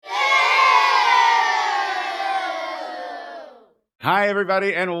Hi,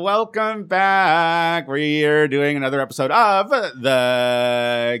 everybody, and welcome back. We're doing another episode of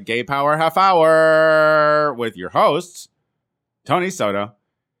the Gay Power Half Hour with your hosts, Tony Soto,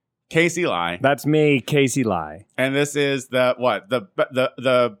 Casey Lai. That's me, Casey Lai. And this is the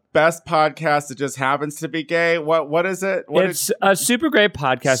best podcast that just happens to be gay. What is it? It's a super great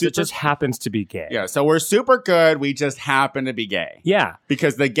podcast that just happens to be gay. Yeah, so we're super good. We just happen to be gay. Yeah.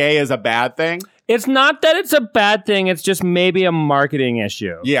 Because the gay is a bad thing. It's not that it's a bad thing. It's just maybe a marketing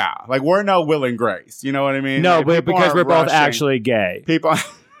issue. Yeah. Like, we're no Will and Grace. You know what I mean? No, like, but because we're both actually gay. People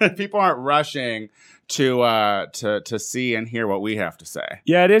aren't rushing to see and hear what we have to say.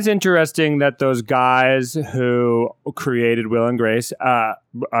 Yeah, it is interesting that those guys who created Will and Grace, I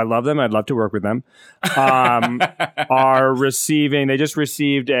love them. I'd love to work with them. They just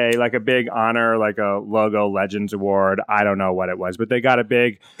received a big honor, like a Logo Legends Award. I don't know what it was, but they got a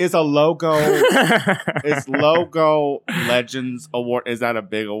big. Is Logo Legends Award? Is that a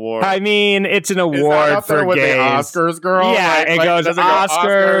big award? I mean, it's an award for with gays. The Oscars, girl. Yeah, it goes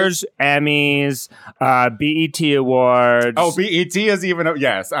Oscars, Emmys, BET Awards. Oh, BET is even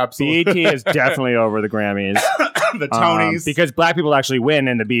yes, absolutely. BET is definitely over the Grammys. The Tonys. Because black people actually win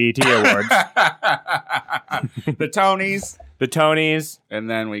in the BET Awards. The Tonys. The Tonys. And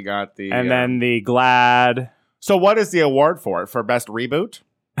then we got then the GLAAD. So what is the award for? For best reboot?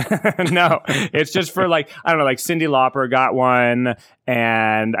 No, it's just for I don't know, Cyndi Lauper got one,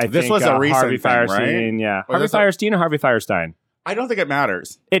 and I this think was a recent Harvey thing, Firestein, right? Yeah. Harvey Firestein or Harvey Firestein? I don't think it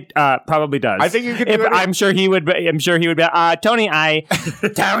matters. It probably does. I think you could do it. I'm sure he would. Tony, I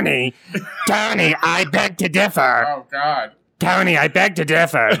beg to differ. Oh God, Tony, I beg to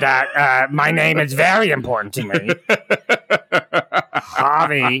differ. That my name is very important to me.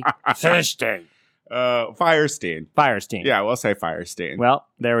 Harvey Firestein. Firestein. Yeah, we'll say Firestein. Well,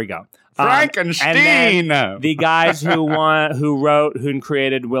 there we go. Frankenstein. The guys who wrote, who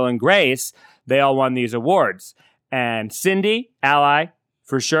created Will and Grace, they all won these awards. And Cyndi, ally,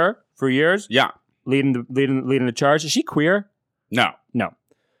 for sure, for years. Yeah. Leading the charge. Is she queer? No.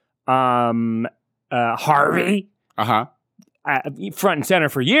 Harvey. Uh-huh. Front and center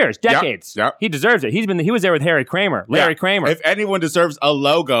for years, decades. Yep. He deserves it. He was there with Larry Kramer. Kramer. If anyone deserves a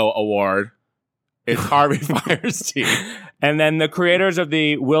Logo Award, it's Harvey Firestein. And then the creators of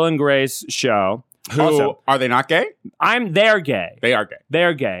the Will and Grace show. Are they not gay? They're gay. They are gay.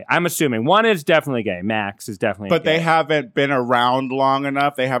 They're gay. I'm assuming. One is definitely gay. Max is definitely gay. But they haven't been around long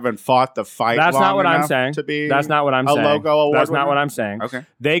enough. They haven't fought the fight That's long not what enough I'm saying. To be That's not what I'm a saying. Logo Award. That's not what I'm saying. Okay.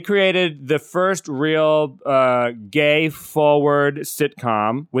 They created the first real gay forward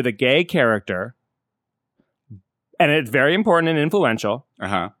sitcom with a gay character. And it's very important and influential.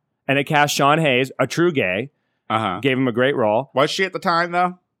 Uh-huh. And it cast Sean Hayes, a true gay. Uh-huh. Gave him a great role. Was she at the time,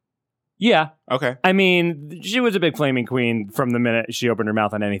 though? Yeah. Okay. I mean, she was a big flaming queen from the minute she opened her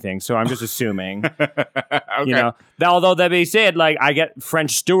mouth on anything, so I'm just assuming. Okay. You know, although that being said, I get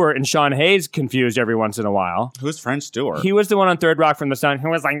French Stewart and Sean Hayes confused every once in a while. Who's French Stewart? He was the one on Third Rock from the Sun who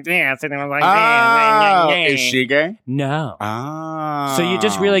was dancing and was dance. Is she gay? No. Oh. So you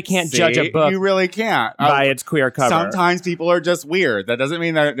just really can't judge a book. You really can't. By its queer cover. Sometimes people are just weird. That doesn't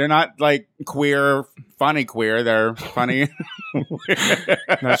mean they're not queer, funny queer. They're funny.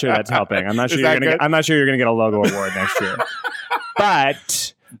 Not sure that's helping. I'm not sure you're gonna get a Logo Award next year.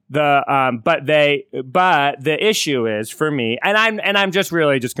 But the issue is for me, and I'm just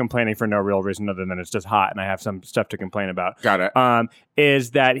really just complaining for no real reason other than it's just hot and I have some stuff to complain about. Got it. Is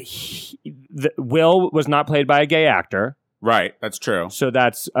that Will was not played by a gay actor. Right, that's true. So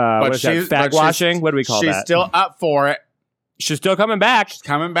that's what is that? Fag washing? What do we call that? She's still up for it. She's still coming back. She's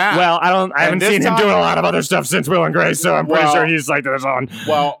coming back. Well, I haven't seen him doing a lot of other stuff since Will and Grace, so I'm pretty sure he's this on.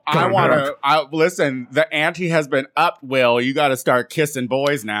 Well, listen, the ante has been up, Will. You got to start kissing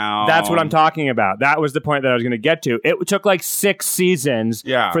boys now. That's what I'm talking about. That was the point that I was going to get to. It took 6 seasons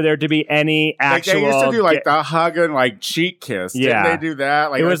for there to be any actual... They used to do the hug and cheek kiss. Yeah. Didn't they do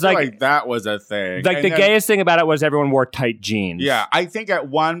that? It was that was a thing. Gayest thing about it was everyone wore tight jeans. Yeah, I think at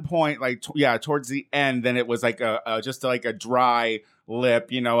one point, towards the end, then it was just a dry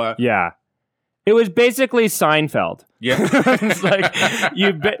lip, Yeah. It was basically Seinfeld. Yeah. It's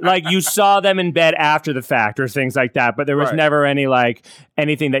you saw them in bed after the fact or things like that, but there was never any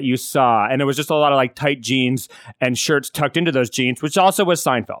anything that you saw, and it was just a lot of tight jeans and shirts tucked into those jeans, which also was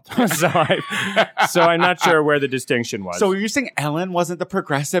Seinfeld. So I'm not sure where the distinction was. So you're saying Ellen wasn't the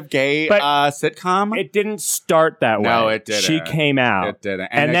progressive gay sitcom? It didn't start that way. No, it didn't. She came out. It didn't.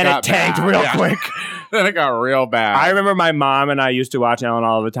 And then it tanked real quick. Then it got real bad. I remember my mom and I used to watch Ellen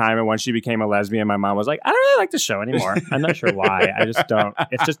all the time, and when she became a lesbian, my mom was like, I don't really like the show anymore. anymore. I'm not sure why. I just don't.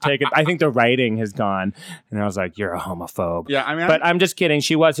 It's just taken. I think the writing has gone, and I was like, "You're a homophobe." Yeah, I mean, but I'm just kidding.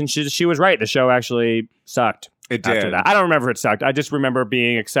 She wasn't. She was right. The show actually sucked. It after did. that. I don't remember if it sucked. I just remember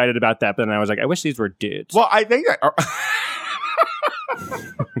being excited about that. But then I was like, I wish these were dudes. Well, I think that.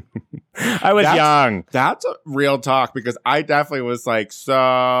 I was young. That's a real talk because I definitely was like,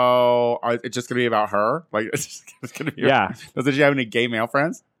 so it's just gonna be about her? Like, it's gonna be. Yeah. Does she have any gay male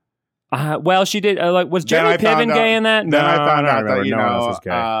friends? Well, she did. Was Jeremy Piven gay in that? Then I found out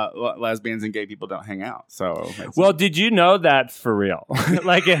that lesbians and gay people don't hang out. So, well, did you know that for real?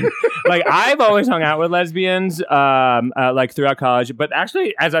 like I've always hung out with lesbians, like throughout college. But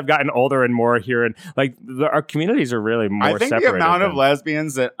actually, as I've gotten older and more here, and like our communities are really more. I think separated the amount of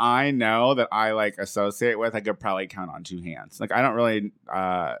lesbians that I know that I like associate with, I could probably count on two hands. Like I don't really.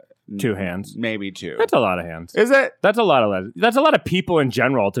 Two hands, maybe two. That's a lot of hands. Is it? That's a lot of that's a lot of people in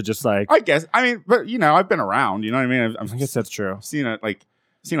general to just like. I guess. I mean, but I've been around. You know what I mean? I guess that's true. Seen a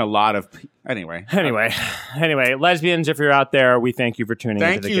lot of. Anyway, lesbians, if you're out there, we thank you for tuning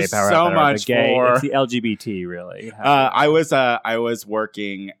into the Gay Power. Thank you so much for it's the LGBT. Really, I was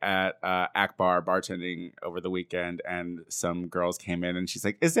working at Akbar bartending over the weekend, and some girls came in, and she's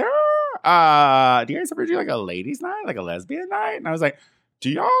like, "Is there? Do you guys ever do like a ladies' night, like a lesbian night?" And I was like, do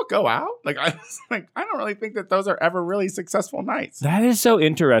y'all go out? Like, I don't really think that those are ever really successful nights. That is so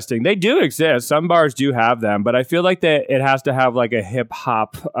interesting. They do exist. Some bars do have them, but I feel like that it has to have like a hip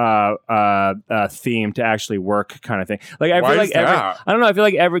hop theme to actually work, kind of thing. Like, I feel like I don't know. I feel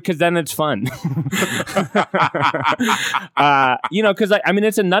like because then it's fun. Because I mean,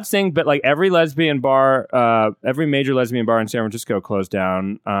 it's a nuts thing, but like every lesbian bar, every major lesbian bar in San Francisco closed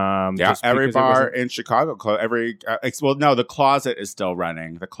down. Every bar in Chicago closed. The Closet is still running.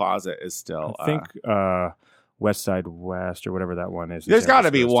 The Closet is still. I think West Side West or whatever that one is. There's got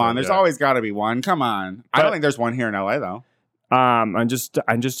to be one. There's always got to be one. Come on. I don't think there's one here in LA though. I'm just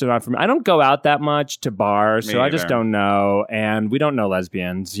not from. I don't go out that much to bars, so I just don't know, and we don't know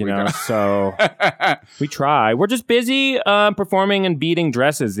lesbians, so we try. We're just busy performing and beating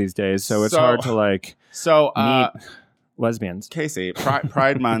dresses these days, so it's hard to meet lesbians. Casey,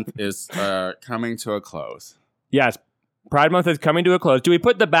 Pride Month is coming to a close. Yes. Pride Month is coming to a close. Do we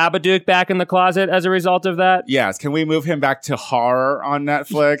put the Babadook back in the closet as a result of that? Yes. Can we move him back to horror on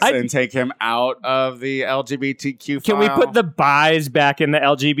Netflix and take him out of the LGBTQ file? Can we put the buys back in the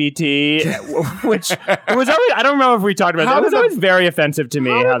LGBT? Which it was always, I don't remember if we talked about that. It was always very offensive to me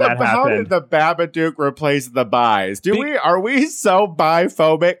how that happened. How did the Babadook replace the buys? Are we so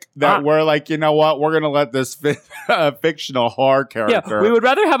biphobic that we're like, you know what? We're going to let this fictional horror character. Yeah, we would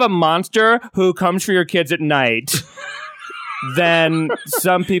rather have a monster who comes for your kids at night than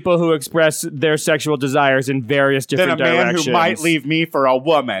some people who express their sexual desires in various different directions. Than a man who might leave me for a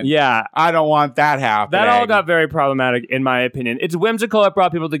woman. Yeah. I don't want that happening. That all got very problematic, in my opinion. It's whimsical. It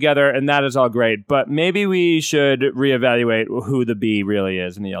brought people together, and that is all great. But maybe we should reevaluate who the B really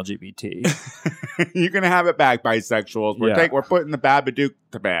is in the LGBT. You can have it back, bisexuals. We're putting the Babadook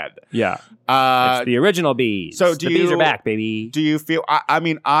to bed. Yeah. It's the original bees. So the bees are back, baby. Do you feel...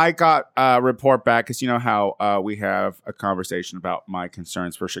 I got a report back, because you know how we have a conversation about my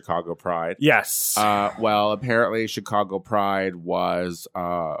concerns for Chicago Pride. Yes. Well, apparently Chicago Pride was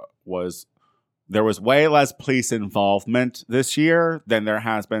there was way less police involvement this year than there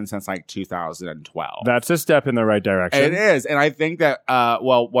has been since like 2012. That's a step in the right direction. It is. And I think that,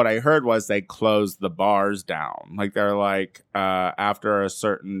 what I heard was they closed the bars down. Like they're like, after a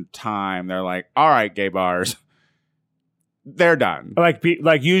certain time, they're like, all right, gay bars. They're done. Like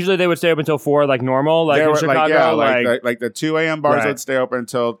usually they would stay open until 4, like normal. Like in Chicago, like the 2 a.m. bars would stay open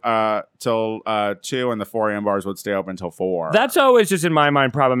until 2, and the 4 a.m. bars would stay open until 4. That's always just in my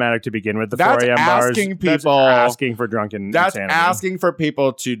mind problematic to begin with. The 4 a.m. bars. That's asking for drunken. That's insanity. asking for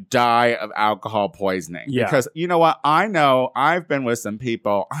people to die of alcohol poisoning. Yeah. Because you know what? I know I've been with some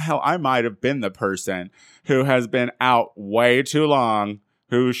people. Hell, I might have been the person who has been out way too long,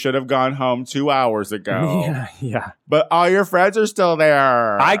 who should have gone home 2 hours ago. Yeah. But all your friends are still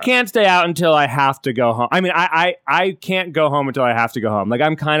there. I can't stay out until I have to go home. I mean, I can't go home until I have to go home. Like,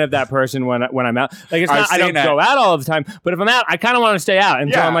 I'm kind of that person when I'm out. Like, it's not, I don't go out all the time, but if I'm out, I kind of want to stay out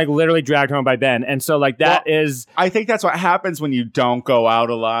until I'm like literally dragged home by Ben. And so like that is... I think that's what happens when you don't go out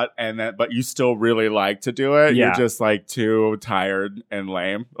a lot, but you still really like to do it. Yeah. You're just like too tired and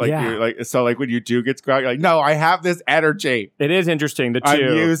lame. Like, so like when you do get to go out, you're like, no, I have this energy. It is interesting. The two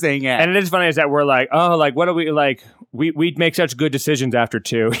I'm using it. And it is funny is that we're like, oh, like what do we like? We make such good decisions after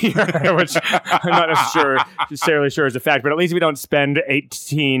 2 here, which I'm not necessarily sure is a fact, but at least we don't spend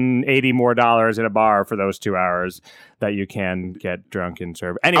 $18.80 more in a bar for those 2 hours that you can get drunk and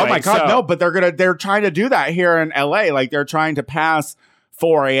serve. Anyway, oh my God, no! But they're trying to do that here in LA. Like they're trying to pass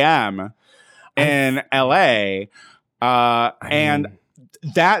 4 a.m. in LA, and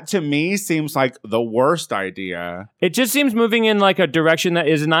that to me seems like the worst idea. It just seems moving in like a direction that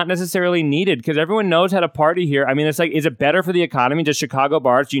is not necessarily needed because everyone knows how to party here. I mean, it's like, is it better for the economy? Does Chicago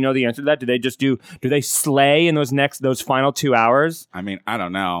bars, do you know the answer to that? Do they slay in those final 2 hours? I mean, I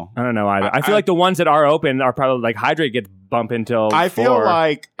don't know. I don't know either. I feel like the ones that are open are probably like Hydrate gets bump until 4. I feel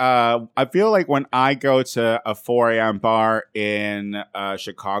like when I go to a 4 a.m. bar in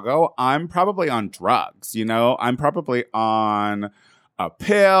Chicago, I'm probably on drugs, you know? I'm probably on a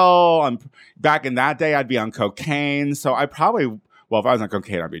pill. Back in that day, I'd be on cocaine. So if I was on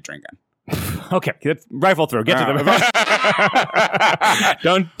cocaine, I'd be drinking. Okay, rifle through. Get to the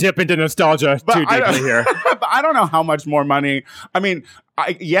Don't dip into nostalgia too deeply here. But I don't know how much more money. I mean,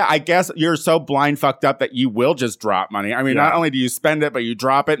 I guess you're so blind fucked up that you will just drop money. I mean, not only do you spend it, but you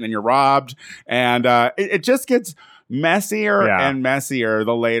drop it and then you're robbed. And it just gets messier and messier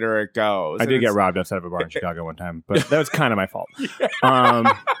the later it goes. I did get robbed outside of a bar in Chicago one time, but that was kind of my fault.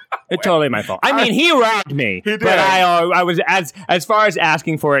 It's totally my fault. I mean, he robbed me, he did. But I was as far as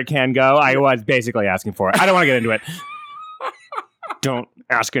asking for it can go. I was basically asking for it. I don't want to get into it. Don't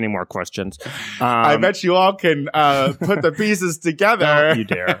ask any more questions. I bet you all can put the pieces together. Don't you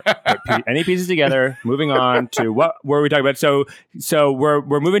dare put any pieces together. Moving on to what were we talking about? So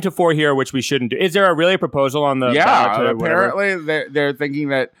we're moving to 4 here, which we shouldn't do. Is there really a proposal on the ballot? Apparently they're thinking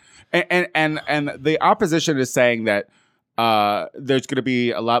that, and the opposition is saying that there's going to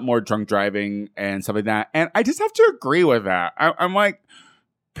be a lot more drunk driving and stuff like that. And I just have to agree with that. I'm like,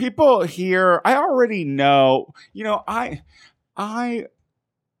 people here, I already know, you know, I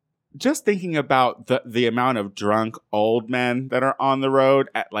just thinking about the amount of drunk old men that are on the road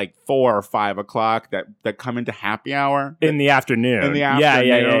at like 4 or 5 o'clock that come into happy hour in the afternoon.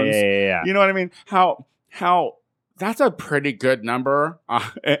 Yeah. You know what I mean? How that's a pretty good number.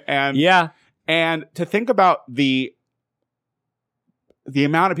 And to think about the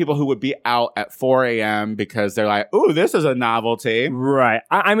amount of people who would be out at 4 a.m. because they're like, ooh, this is a novelty. Right.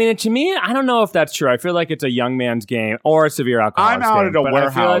 I mean, to me, I don't know if that's true. I feel like it's a young man's game or a severe alcoholic game. I'm out at a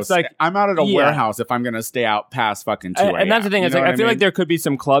warehouse. I'm out at a warehouse if I'm going to stay out past fucking 2 a.m. And that's the thing. It's like, I feel like there could be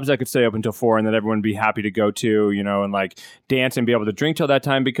some clubs that could stay open till 4 and that everyone would be happy to go to, you know, and like dance and be able to drink till that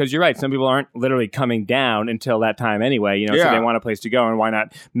time because you're right. Some people aren't literally coming down until that time anyway, you know, so they want a place to go and why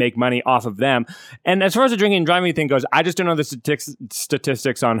not make money off of them? And as far as the drinking and driving thing goes, I just don't know the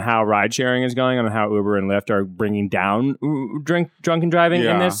statistics on how ride sharing is going, on how Uber and Lyft are bringing down drunken driving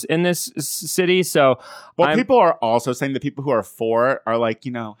in this city. So, people are also saying the people who are for it are like,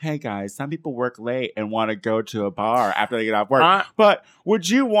 you know, hey guys, some people work late and want to go to a bar after they get off work. But would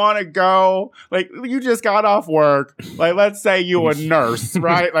you want to go? Like, you just got off work. Like, let's say you a nurse,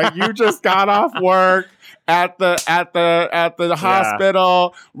 right? Like, you just got off work at the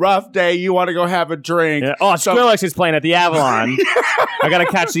hospital, rough day, you want to go have a drink. Yeah. Oh, Skrillex is playing at the Avalon. I gotta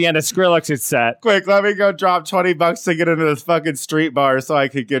catch the end of Skrillex's set. Quick, let me go drop $20 to get into this fucking street bar so I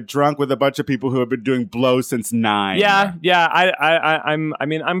could get drunk with a bunch of people who have been doing blow since 9. Yeah.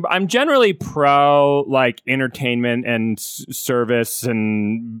 I'm generally pro like entertainment and service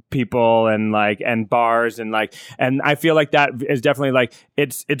and people and bars and I feel like that is definitely like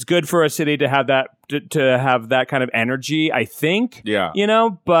it's good for a city to have that to have that kind of energy, I think. Yeah. You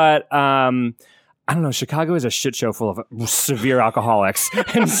know, but I don't know. Chicago is a shit show full of severe alcoholics.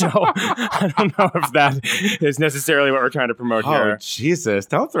 And so I don't know if that is necessarily what we're trying to promote here. Oh, Jesus.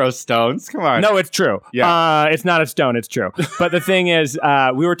 Don't throw stones. Come on. No, it's true. Yeah. It's not a stone. It's true. But the thing is,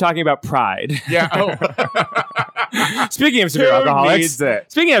 we were talking about pride. Yeah. Speaking of severe alcoholics.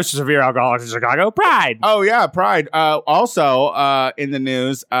 Speaking of severe alcoholics in Chicago, pride. Oh, yeah. Pride. Also, in the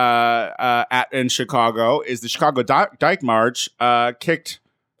news in Chicago is the Chicago Dyke March kicked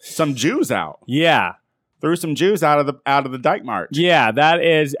some Jews out. Yeah. Threw some Jews out of the Dyke March. Yeah, that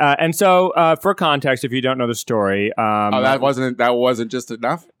is, and so for context, if you don't know the story, that wasn't just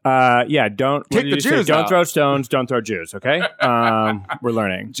enough. Don't kick the Jews Don't out. Throw stones. Don't throw Jews. Okay, we're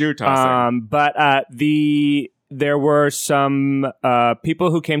learning Jew tossing. But there were some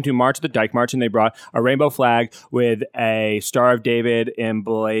people who came to march the Dyke March, and they brought a rainbow flag with a Star of David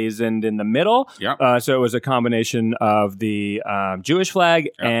emblazoned in the middle. Yep. So it was a combination of the Jewish flag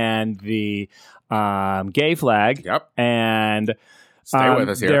and the gay flag. Yep. And Stay with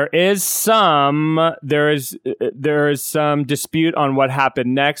us here. There is some dispute on what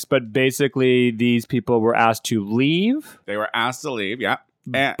happened next, but basically these people were asked to leave. They were asked to leave, yeah.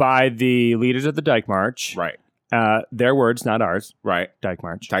 By the leaders of the Dyke March. Right. Their words, not ours. Right. Dyke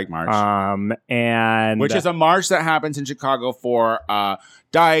March. Dyke March. And which is a march that happens in Chicago for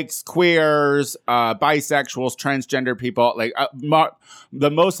dykes, queers, bisexuals, transgender people, like the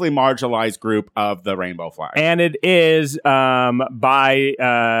mostly marginalized group of the rainbow flag. And it is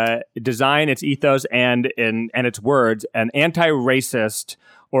by design, its ethos, and its words, an anti-racist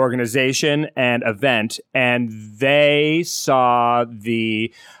organization and event. And they saw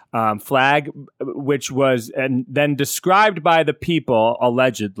the flag, which was and then described by the people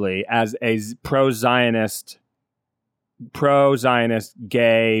allegedly as a pro-Zionist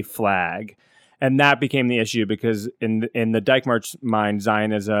gay flag, and that became the issue because in the Dyke March mind,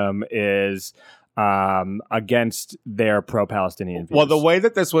 Zionism is against their pro-Palestinian views. Well, the way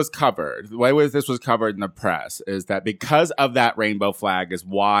this was covered in the press is that because of that rainbow flag is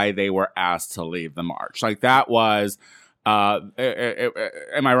why they were asked to leave the march. Like that was. Am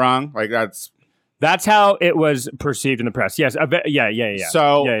I wrong? Like that's how it was perceived in the press. Yes.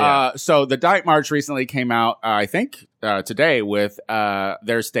 Yeah. So the Dyke March recently came out, I think today, with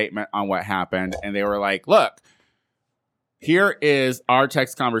their statement on what happened, and they were like, "Look, here is our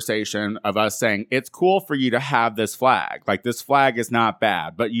text conversation of us saying it's cool for you to have this flag. Like this flag is not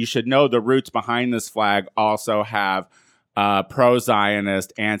bad, but you should know the roots behind this flag also have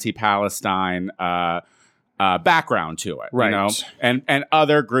pro-Zionist, anti-Palestine." Background to it, right? You know? And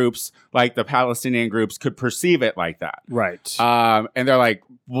other groups like the Palestinian groups could perceive it like that, right? And they're like,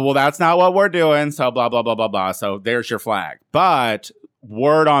 well, that's not what we're doing. So blah blah blah blah blah. So there's your flag. But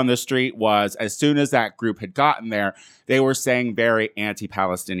word on the street was, as soon as that group had gotten there, they were saying very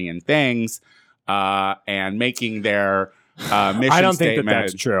anti-Palestinian things and making their mission I don't think statement.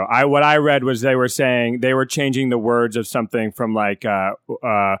 that's true. What I read was they were saying they were changing the words of something from like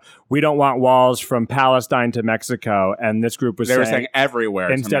we don't want walls from Palestine to Mexico, and this group was they were saying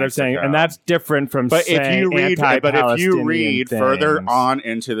everywhere instead of saying, and that's different from but saying if you read things. further on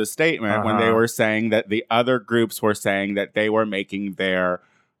into the statement when they were saying that the other groups were saying that they were making their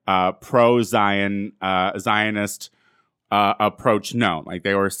Zionist approach known, like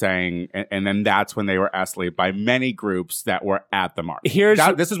they were saying, and then that's when they were asked to leave by many groups that were at the march.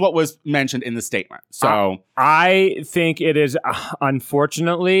 This is what was mentioned in the statement. So I think it is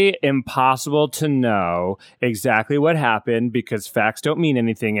unfortunately impossible to know exactly what happened because facts don't mean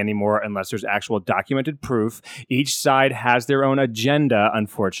anything anymore unless there's actual documented proof. Each side has their own agenda,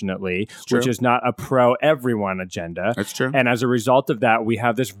 unfortunately, which is not a pro-everyone agenda. That's true. And as a result of that, we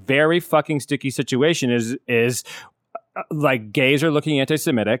have this very fucking sticky situation is like gays are looking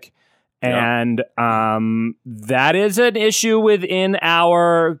anti-Semitic, and that is an issue within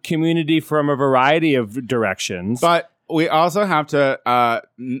our community from a variety of directions. But we also have to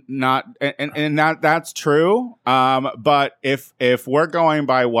not, and that's true. But if we're going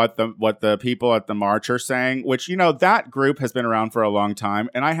by what the people at the march are saying, which that group has been around for a long time,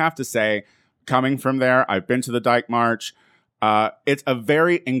 and I have to say, coming from there, I've been to the Dyke March. It's a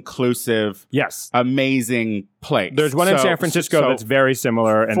very inclusive, amazing place. There's one in San Francisco that's very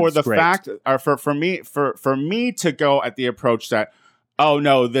similar, and for the great. fact, for me to go at the approach that, oh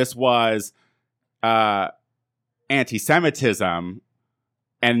no, this was anti-Semitism,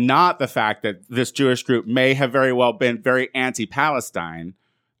 and not the fact that this Jewish group may have very well been very anti-Palestine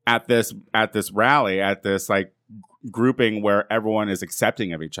at this rally, at this like grouping where everyone is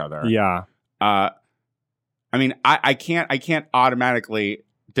accepting of each other. Yeah. I mean, I can't automatically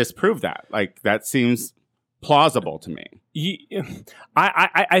disprove that. Like that seems plausible to me.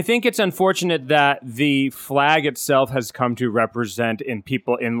 I think it's unfortunate that the flag itself has come to represent in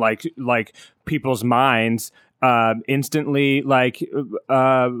people's minds instantly like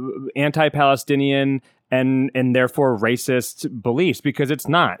anti-Palestinian and therefore racist beliefs, because it's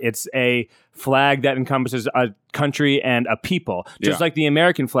not. It's a flag that encompasses a country and a people, just like the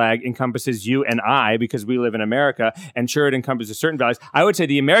American flag encompasses you and I, because we live in America. And sure, it encompasses certain values. I would say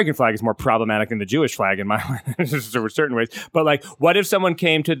the American flag is more problematic than the Jewish flag in my certain ways. But like, what if someone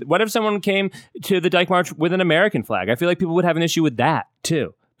came to the Dyke March with an American flag? I feel like people would have an issue with that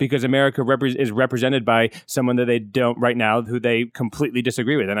too, because America is represented by someone that they don't right now, who they completely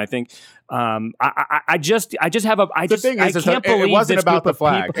disagree with. And I think I can't believe it wasn't about the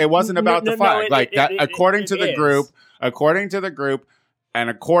flag. People. It wasn't about the flag. According to the group, and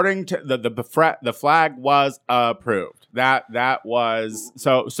according to the flag was approved. That was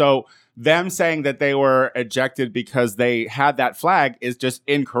so. Them saying that they were ejected because they had that flag is just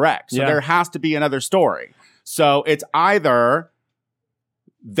incorrect. So there has to be another story. So it's either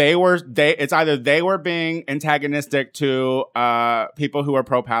it's either they were being antagonistic to people who are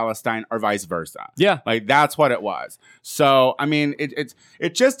pro-Palestine or vice versa. Yeah. Like that's what it was. So I mean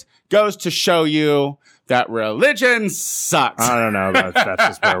it just goes to show you that religion sucks. I don't know. That's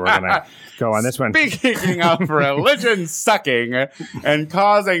just where we're gonna go on this one. Speaking of religion sucking and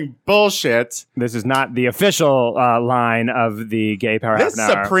causing bullshit. This is not the official line of the Gay Power This Half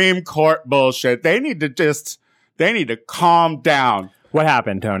an Hour. Supreme Court bullshit. They need to calm down. What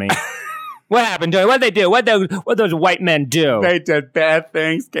happened, Tony? What happened, Tony? What'd they do? What those white men do? They did bad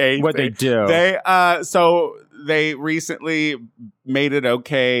things, Casey. What'd they do? They recently made it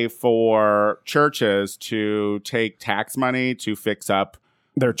okay for churches to take tax money to fix up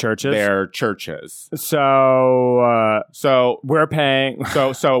their churches. So we're paying.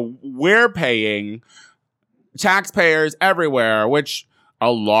 So we're paying taxpayers everywhere, which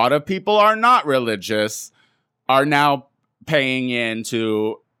a lot of people are not religious, are now paying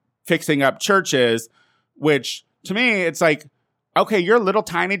into fixing up churches, which to me, it's like, okay, your little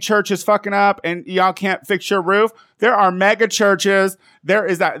tiny church is fucking up and y'all can't fix your roof. There are mega churches. There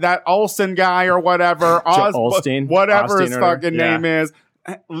is that Olsen guy or whatever. Olstein. Whatever Austin his fucking name is.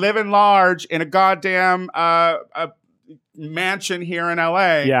 Living large in a goddamn a mansion here in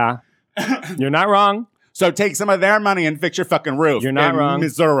LA. Yeah. You're not wrong. So take some of their money and fix your fucking roof. You're not wrong.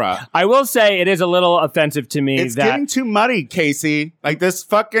 Missouri. I will say it is a little offensive to me it's that getting too muddy, Casey. Like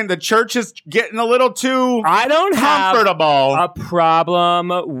the church is getting a little too I don't comfortable. have a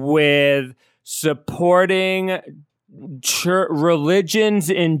problem with supporting religions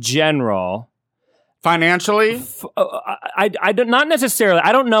in general. Financially? I don't, not necessarily.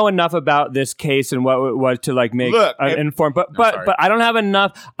 I don't know enough about this case and what it was to like make informed. But I don't have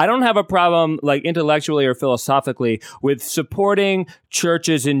enough. I don't have a problem like intellectually or philosophically with supporting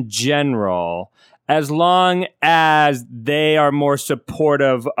churches in general, as long as they are more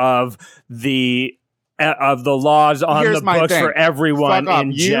supportive of the laws on Here's the books for everyone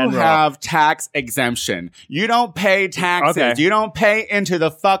in general. You have tax exemption. You don't pay taxes. Okay. You don't pay into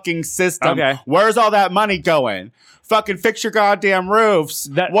the fucking system. Okay. Where's all that money going? Fucking fix your goddamn roofs.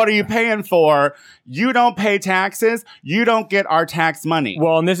 What are you paying for? You don't pay taxes. You don't get our tax money.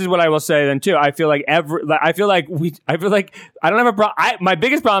 Well, and this is what I will say then too. I feel like I don't have a problem. My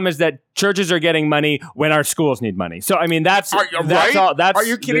biggest problem is that churches are getting money when our schools need money. So I mean, that's all. Are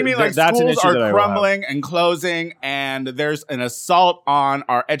you kidding me? Like schools are crumbling and closing, and there's an assault on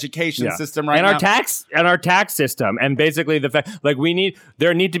our education system right now, and our tax system, and basically the fact like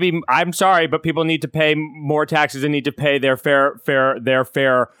there need to be. I'm sorry, but people need to pay more taxes and need to pay their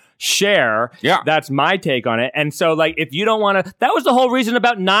fair share. Yeah. That's my take on it. And so like if you don't want to, that was the whole reason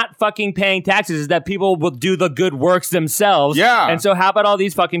about not fucking paying taxes, is that people will do the good works themselves. Yeah. And so how about all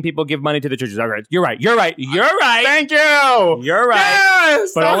these fucking people give money to the churches? All right. You're right. Thank you. You're right.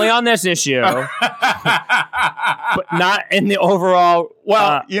 Yes. But only on this issue. But not in the overall.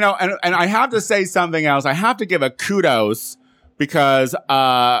 Well, and I have to say something else. I have to give a kudos, because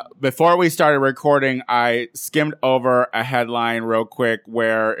before we started recording, I skimmed over a headline real quick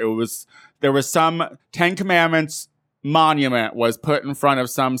where there was some 10 Commandments monument was put in front of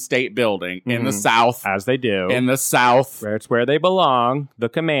some state building in the South. As they do. In the South. Where it's where they belong, the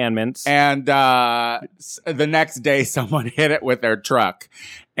commandments. And the next day, someone hit it with their truck.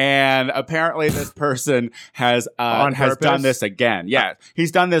 And apparently this person has done this again. Yeah.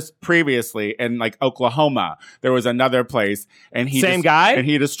 He's done this previously in like Oklahoma. There was another place and guy? And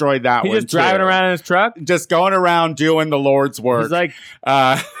he destroyed that one. He's just driving around in his truck? Just going around doing the Lord's work. He's like,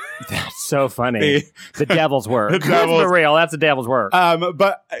 that's so funny. The devil's work. For real. That's the devil's work.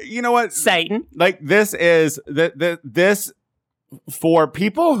 But you know what? Satan. Like this is this for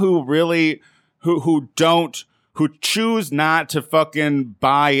people who really, who choose not to fucking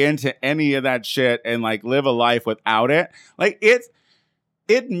buy into any of that shit and like live a life without it. Like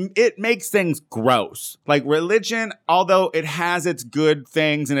it makes things gross. Like religion, although it has its good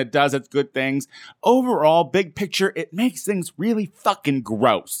things and it does its good things, overall, big picture, it makes things really fucking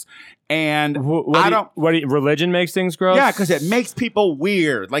gross. And religion makes things gross? Yeah, because it makes people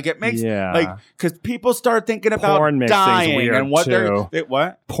weird. Like it makes because people start thinking about porn makes dying things weird and what too.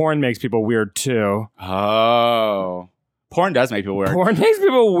 What? Porn makes people weird too. Oh. Porn does make people weird. Porn makes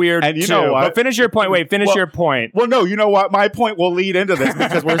people weird and you too. know what? But finish your point. Your point. Well, no, you know what? My point will lead into this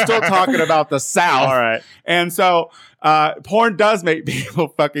because we're still talking about the South. All right. And so porn does make people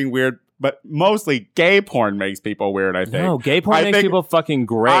fucking weird. But mostly gay porn makes people weird, I think. No, gay porn makes people fucking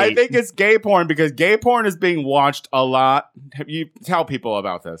great. I think it's gay porn because gay porn is being watched a lot. You tell people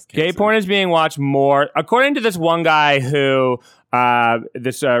about this, Casey. Gay porn is being watched more. According to this one guy who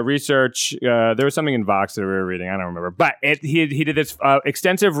this research, there was something in Vox that we were reading. I don't remember, but he did this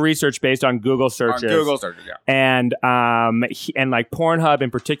extensive research based on Google searches. Yeah. And like Pornhub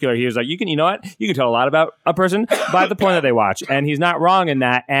in particular, he was like, you know what? You can tell a lot about a person by the porn that they watch, and he's not wrong in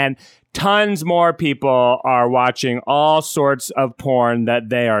that. And tons more people are watching all sorts of porn that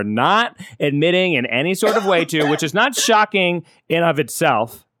they are not admitting in any sort of way to, which is not shocking in of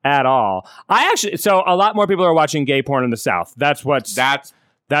itself at all. So a lot more people are watching gay porn in the South. That's what's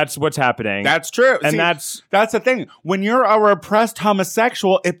happening. That's true. And that's the thing. When you're a repressed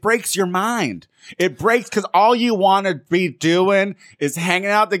homosexual, it breaks your mind. It breaks because all you want to be doing is hanging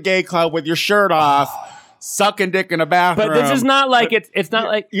out at the gay club with your shirt off. Sucking dick in a bathroom. But this is not like it's not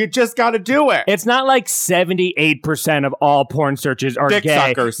like you just got to do it. It's not like 78% of all porn searches are dick gay.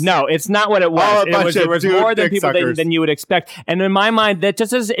 Suckers. No, it's not what it was. It was more than people than you would expect. And in my mind, it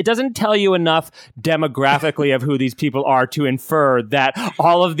doesn't tell you enough demographically of who these people are to infer that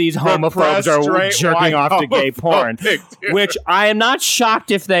all of these homophobes are jerking off to gay porn. Which I am not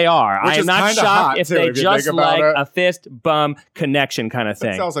shocked if they are. I am not shocked if they just like a fist bum connection kind of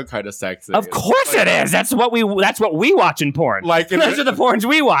thing. It's also kind of sexy. Of course it is. That's what we watch in porn. Those are the porns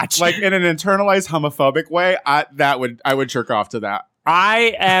we watch. Like in an internalized homophobic way, I would jerk off to that.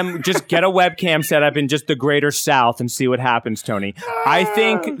 I am just get a webcam set up in just the greater South and see what happens, Tony. I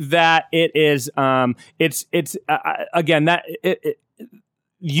think that it is again that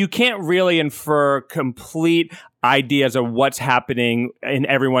you can't really infer complete ideas of what's happening in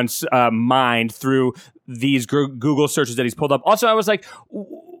everyone's mind through these Google searches that he's pulled up. Also, I was like,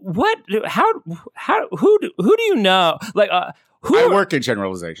 what? How? Who do you know? Like, I work in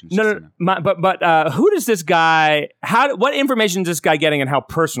generalizations. No. But who does this guy? What information is this guy getting, and how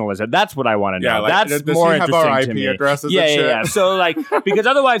personal is it? That's what I want to know. Yeah, that's more interesting have our to IP me. Addresses yeah, and shit? yeah. So like, because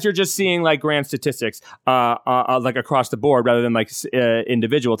otherwise you're just seeing like grand statistics, like across the board, rather than like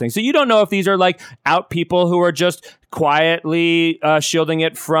individual things. So you don't know if these are like out people who are just quietly shielding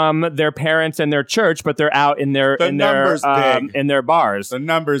it from their parents and their church, but they're out in their in their bars. The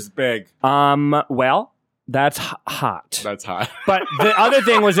number's big. Well, that's hot. That's hot. But the other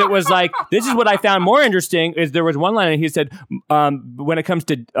thing was, it was like, this is what I found more interesting, is there was one line and he said, when it comes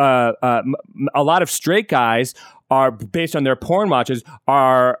to a lot of straight guys are, based on their porn watches,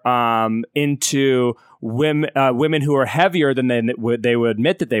 are into women who are heavier than they would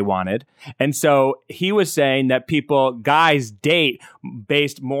admit that they wanted. And so he was saying that guys date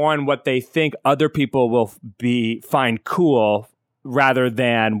based more on what they think other people will find cool rather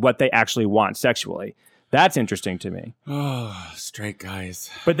than what they actually want sexually. That's interesting to me. Oh, straight guys.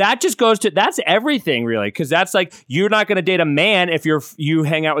 But that just goes to, that's everything really. Cause that's like, you're not going to date a man if you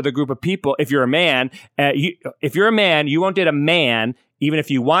hang out with a group of people. If you're a man, if you're a man, you won't date a man, even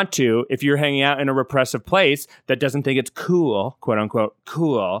if you want to, if you're hanging out in a repressive place that doesn't think it's cool, quote unquote,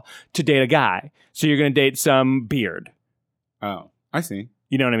 cool, to date a guy. So you're going to date some beard. Oh, I see.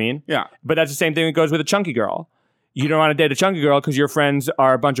 You know what I mean? Yeah. But that's the same thing that goes with a chunky girl. You don't want to date a chunky girl because your friends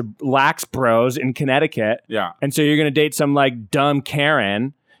are a bunch of lax bros in Connecticut. Yeah. And so you're going to date some like dumb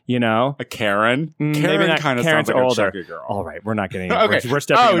Karen, you know? A Karen? Karen kind of Karen's sounds like older. a chunky girl. All right, we're not getting Okay. We're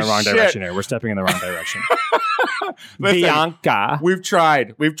stepping in the wrong shit. direction here. We're stepping in the wrong direction. Listen, Bianca. We've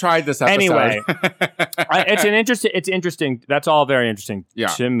tried this episode. Anyway, it's interesting. That's all very interesting Yeah.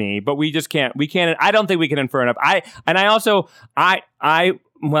 to me, but we can't, I don't think we can infer enough.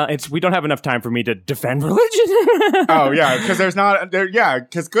 Well, we don't have enough time for me to defend religion. Oh, yeah,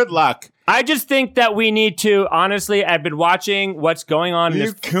 because good luck. I just think that we need to, honestly, I've been watching what's going on in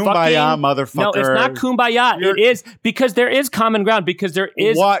this kumbaya, motherfucker. No, it's not kumbaya. It is, because there is common ground, because there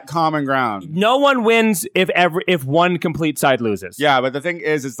is... What common ground? No one wins if one complete side loses. Yeah, but the thing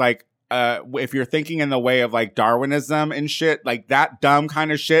is, it's like, if you're thinking in the way of like Darwinism and shit, like that dumb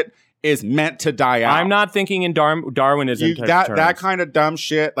kind of shit is meant to die out. I'm not thinking in Darwinism terms. That kind of dumb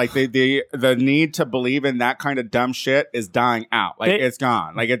shit, like the need to believe in that kind of dumb shit is dying out. Like it's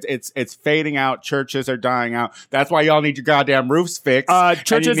gone. Like it's fading out. Churches are dying out. That's why y'all need your goddamn roofs fixed.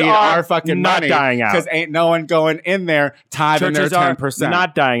 Churches are our fucking not money dying out because ain't no one going in there tithing their 10%.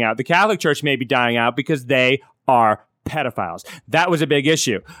 Not dying out. The Catholic Church may be dying out because they are pedophiles. That was a big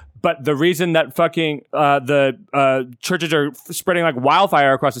issue. But the reason that fucking the churches are spreading like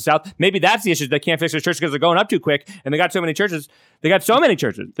wildfire across the South, maybe that's the issue. They can't fix their church because they're going up too quick, and they got so many churches. They got too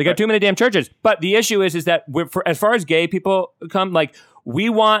many damn churches. But the issue is that as far as gay people come, like, we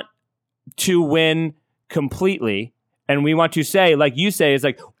want to win completely, and we want to say, like you say, is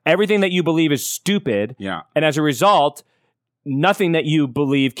like everything that you believe is stupid. Yeah. And as a result, nothing that you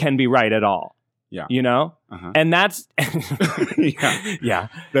believe can be right at all. Yeah. You know? And that's yeah.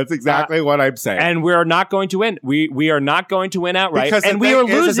 That's exactly what I'm saying. And we're not going to win. We are not going to win outright. Because and we are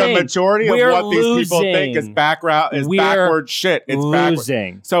losing. The majority of what these people think is backward shit. It's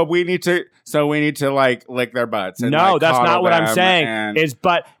losing. Backward. So we need to like lick their butts. And, no, that's not what I'm saying.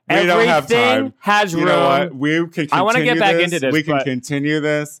 But everything has room. You know what? We can continue I want to get back into this. We can continue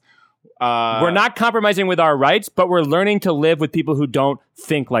this. We're not compromising with our rights, but we're learning to live with people who don't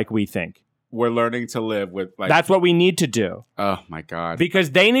think like we think. We're learning to live with that's what we need to do. Oh my God.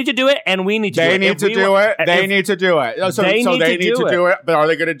 Because they need to do it and we need to do it. They need to do it. They need to do it. So they need to do it. But are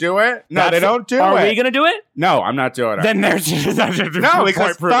they going to do it? No, they don't do it. Are we going to do it? No, I'm not doing it. Then there's no,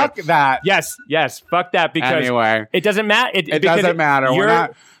 because fuck that. Yes, fuck that. Because anyway, it doesn't matter. It doesn't matter. We're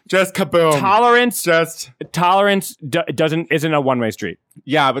not just kaboom. Tolerance isn't a one-way street.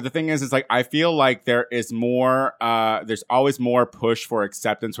 Yeah, but the thing is like I feel like there is more. There's always more push for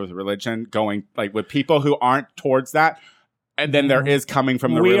acceptance with religion going like with people who aren't towards that, and then there is coming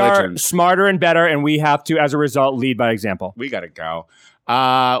from the religion. We are smarter and better, and we have to, as a result, lead by example. We gotta go.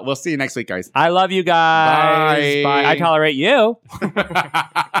 We'll see you next week, guys. I love you guys. Bye. I tolerate you.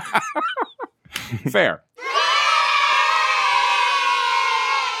 Fair.